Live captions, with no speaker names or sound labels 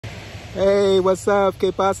Hey, what's up?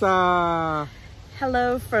 ¿Qué pasa?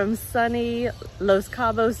 Hello from sunny Los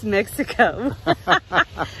Cabos, Mexico.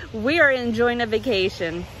 We are enjoying a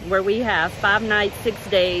vacation where we have 5 nights, 6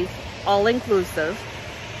 days, all inclusive.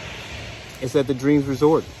 It's at the Dreams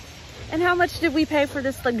Resort. And how much did we pay for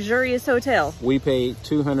this luxurious hotel? We paid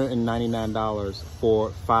 $299 for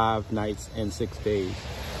 5 nights and 6 days.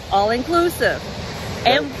 All inclusive.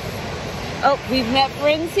 Yep. And oh, we've met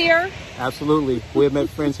friends here. Absolutely. We have met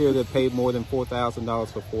friends here that paid more than $4,000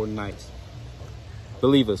 for 4 nights.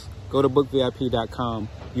 Believe us, go to BookVip.com.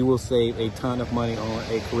 You will save a ton of money on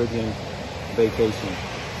a Caribbean vacation.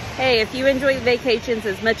 Hey, if you enjoy vacations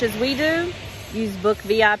as much as we do, use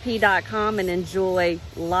BookVip.com and enjoy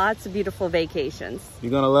lots of beautiful vacations.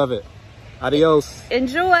 You're going to love it. Adios.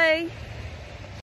 Enjoy.